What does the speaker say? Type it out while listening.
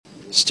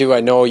Stu,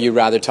 I know you'd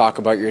rather talk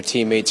about your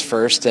teammates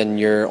first than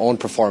your own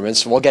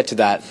performance. We'll get to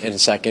that in a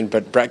second,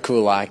 but Brett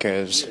Kulak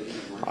is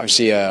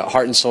obviously a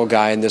heart and soul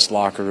guy in this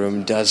locker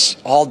room, does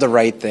all the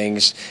right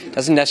things,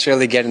 doesn't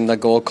necessarily get in the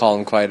goal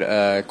column quite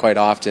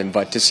often,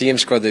 but to see him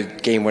score the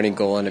game-winning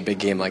goal in a big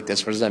game like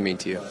this, what does that mean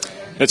to you?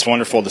 It's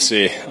wonderful to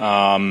see.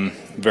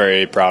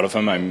 Very proud of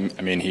him. I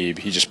mean, he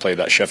just played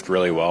that shift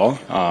really well.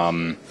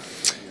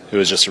 It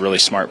was just a really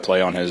smart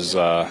play on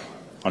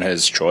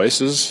his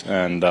choices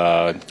and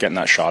getting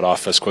that shot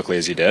off as quickly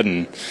as he did,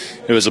 and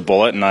it was a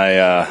bullet. And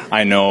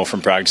I know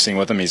from practicing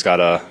with him, he's got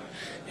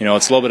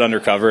it's a little bit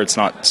undercover. It's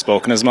not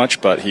spoken as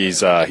much, but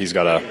he's got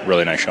a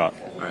really nice shot.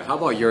 All right, how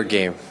about your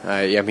game?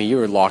 I mean, you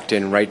were locked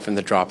in right from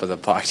the drop of the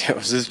puck.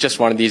 Was this just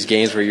one of these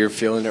games where you're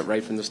feeling it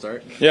right from the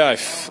start? Yeah, I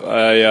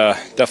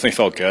definitely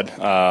felt good.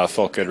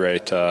 Felt good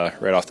right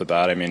off the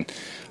bat. I mean,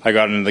 I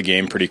got into the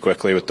game pretty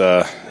quickly with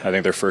I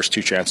think their first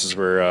two chances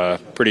were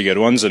pretty good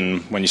ones,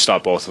 and when you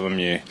stop both of them,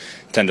 you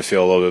tend to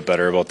feel a little bit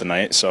better about the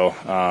night. So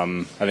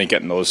I think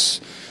getting those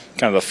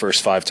kind of the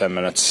first 5-10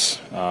 minutes,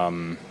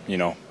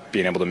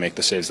 being able to make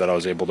the saves that I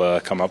was able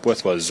to come up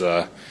with was,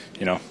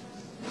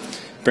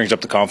 brings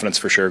up the confidence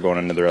for sure going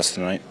into the rest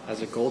of the night.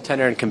 As a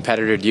goaltender and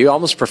competitor, do you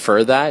almost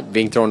prefer that,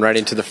 being thrown right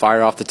into the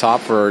fire off the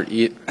top, or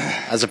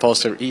as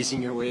opposed to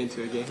easing your way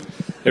into a game?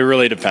 It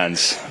really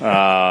depends.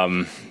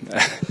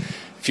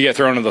 If you get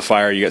thrown into the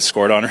fire, you get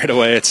scored on right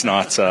away. It's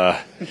not.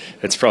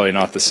 It's probably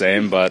not the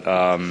same, but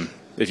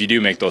if you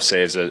do make those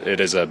saves, it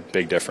is a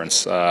big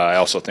difference. I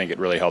also think it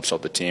really helps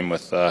out the team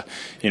with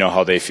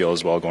how they feel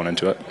as well going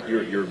into it.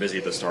 You were busy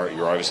at the start. You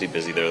were obviously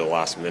busy there the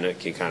last minute.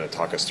 Can you kind of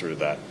talk us through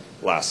that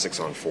last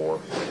 6-on-4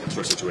 sort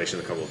of situation?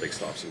 A couple of big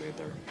stops you made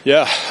there.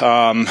 Yeah.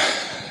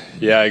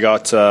 I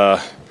got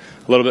a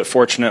little bit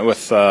fortunate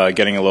with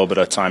getting a little bit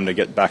of time to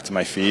get back to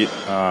my feet,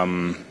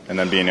 and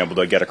then being able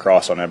to get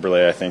across on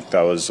Eberle. I think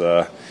that was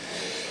a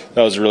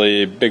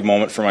really big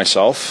moment for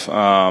myself.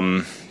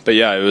 But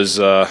yeah, it was.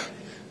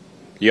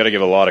 You got to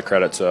give a lot of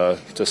credit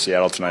to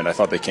Seattle tonight. I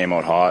thought they came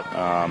out hot,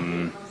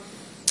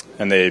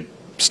 and they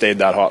stayed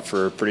that hot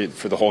for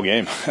the whole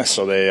game.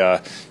 So you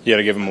got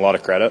to give them a lot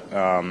of credit.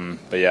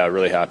 But yeah,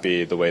 really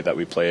happy the way that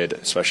we played,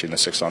 especially in the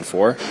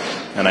 6-on-4.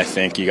 And I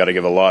think you got to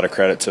give a lot of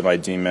credit to my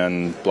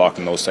D-men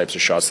blocking those types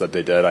of shots that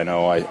they did. I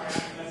know I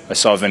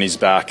saw Vinny's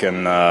back,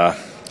 and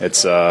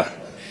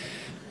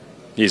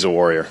he's a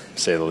warrior, to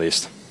say the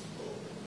least.